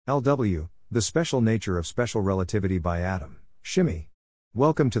LW, The Special Nature of Special Relativity by adamShimi.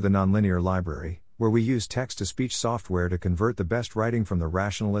 Welcome to the Nonlinear Library, where we use text-to-speech software to convert the best writing from the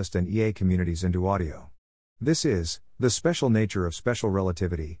rationalist and EA communities into audio. This is The Special Nature of Special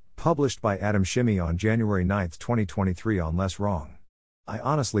Relativity, published by adamShimi on January 9, 2023 on Less Wrong. I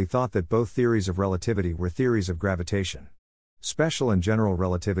honestly thought that both theories of relativity were theories of gravitation. Special and general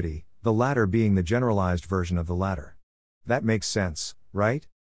relativity, the latter being the generalized version of the latter. That makes sense, right?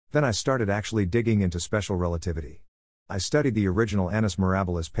 Then I started actually digging into special relativity. I studied the original Annus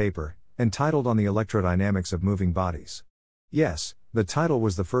Mirabilis paper, entitled On the Electrodynamics of Moving Bodies. Yes, the title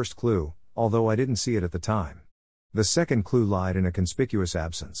was the first clue, although I didn't see it at the time. The second clue lied in a conspicuous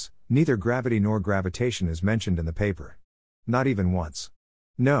absence. Neither gravity nor gravitation is mentioned in the paper. Not even once.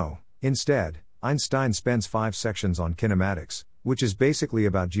 No, instead, Einstein spends 5 sections on kinematics, which is basically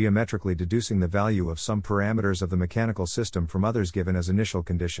about geometrically deducing the value of some parameters of the mechanical system from others given as initial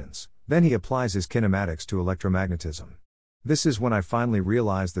conditions. Then he applies his kinematics to electromagnetism. This is when I finally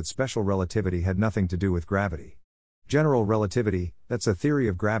realized that special relativity had nothing to do with gravity. General relativity, that's a theory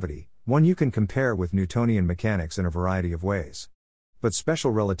of gravity, one you can compare with Newtonian mechanics in a variety of ways. But special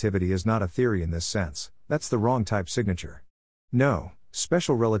relativity is not a theory in this sense. That's the wrong type signature. No,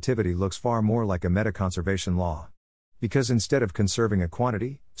 special relativity looks far more like a meta-conservation law. Because instead of conserving a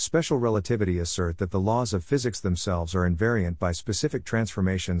quantity, special relativity assert that the laws of physics themselves are invariant by specific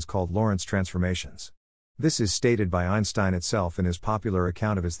transformations called Lorentz transformations. This is stated by Einstein itself in his popular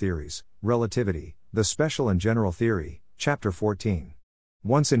account of his theories, Relativity, the Special and General Theory, Chapter 14.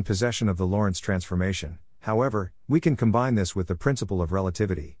 Once in possession of the Lorentz transformation, however, we can combine this with the principle of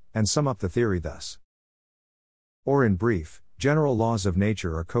relativity, and sum up the theory thus. Or in brief, general laws of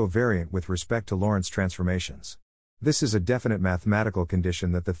nature are covariant with respect to Lorentz transformations. This is a definite mathematical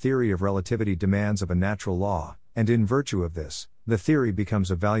condition that the theory of relativity demands of a natural law, and in virtue of this, the theory becomes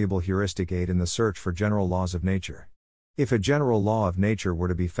a valuable heuristic aid in the search for general laws of nature. If a general law of nature were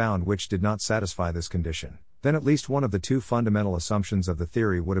to be found which did not satisfy this condition, then at least one of the two fundamental assumptions of the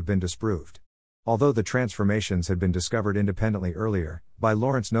theory would have been disproved. Although the transformations had been discovered independently earlier, by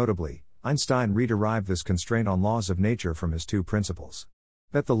Lorentz notably, Einstein re-derived this constraint on laws of nature from his two principles.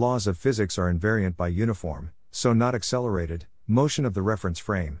 That the laws of physics are invariant by uniform, so not accelerated, motion of the reference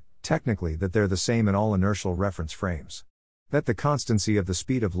frame, technically that they're the same in all inertial reference frames. That the constancy of the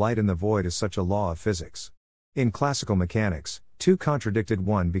speed of light in the void is such a law of physics. In classical mechanics, two contradicted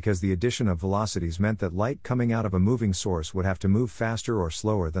one because the addition of velocities meant that light coming out of a moving source would have to move faster or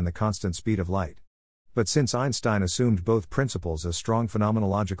slower than the constant speed of light. But since Einstein assumed both principles as strong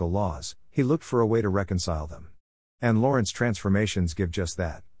phenomenological laws, he looked for a way to reconcile them. And Lorentz transformations give just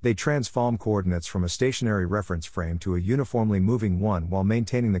that. They transform coordinates from a stationary reference frame to a uniformly moving one while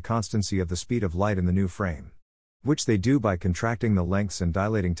maintaining the constancy of the speed of light in the new frame. Which they do by contracting the lengths and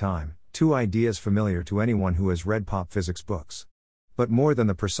dilating time, two ideas familiar to anyone who has read pop physics books. But more than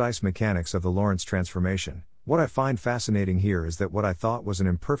the precise mechanics of the Lorentz transformation, what I find fascinating here is that what I thought was an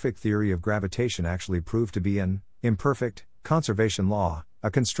imperfect theory of gravitation actually proved to be an imperfect conservation law,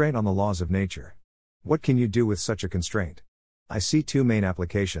 a constraint on the laws of nature. What can you do with such a constraint? I see two main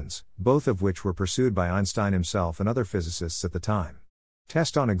applications, both of which were pursued by Einstein himself and other physicists at the time.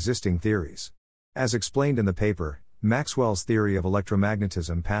 Test on existing theories. As explained in the paper, Maxwell's theory of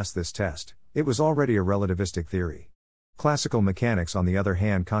electromagnetism passed this test. It was already a relativistic theory. Classical mechanics on the other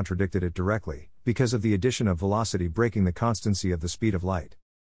hand contradicted it directly, because of the addition of velocity breaking the constancy of the speed of light.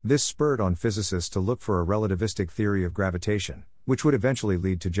 This spurred on physicists to look for a relativistic theory of gravitation, which would eventually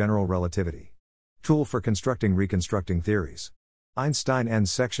lead to general relativity. Tool for reconstructing theories. Einstein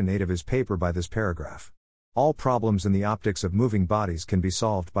ends section 8 of his paper by this paragraph. All problems in the optics of moving bodies can be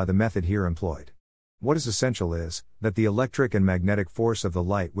solved by the method here employed. What is essential is, that the electric and magnetic force of the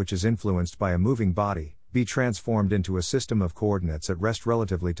light which is influenced by a moving body, be transformed into a system of coordinates at rest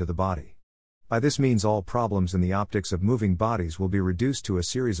relatively to the body. By this means all problems in the optics of moving bodies will be reduced to a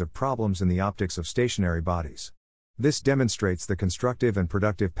series of problems in the optics of stationary bodies. This demonstrates the constructive and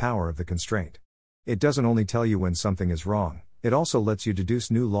productive power of the constraint. It doesn't only tell you when something is wrong, it also lets you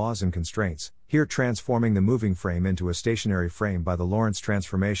deduce new laws and constraints, here transforming the moving frame into a stationary frame by the Lorentz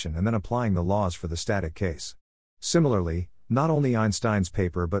transformation and then applying the laws for the static case. Similarly, not only Einstein's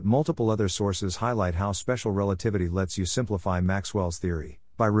paper but multiple other sources highlight how special relativity lets you simplify Maxwell's theory,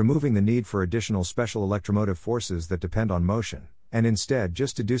 by removing the need for additional special electromotive forces that depend on motion, and instead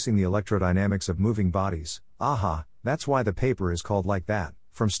just deducing the electrodynamics of moving bodies. Aha, that's why the paper is called like that,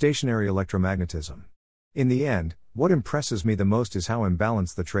 from stationary electromagnetism. In the end, what impresses me the most is how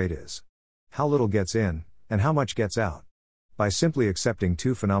imbalanced the trade is. How little gets in, and how much gets out. By simply accepting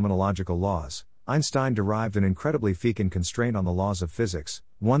two phenomenological laws, Einstein derived an incredibly fecund constraint on the laws of physics,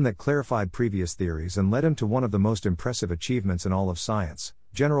 one that clarified previous theories and led him to one of the most impressive achievements in all of science,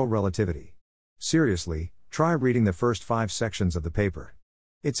 general relativity. Seriously, try reading the first 5 sections of the paper.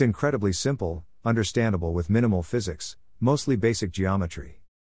 It's incredibly simple, understandable with minimal physics, mostly basic geometry.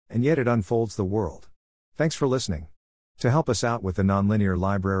 And yet it unfolds the world. Thanks for listening. To help us out with the Nonlinear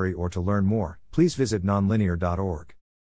Library or to learn more, please visit nonlinear.org.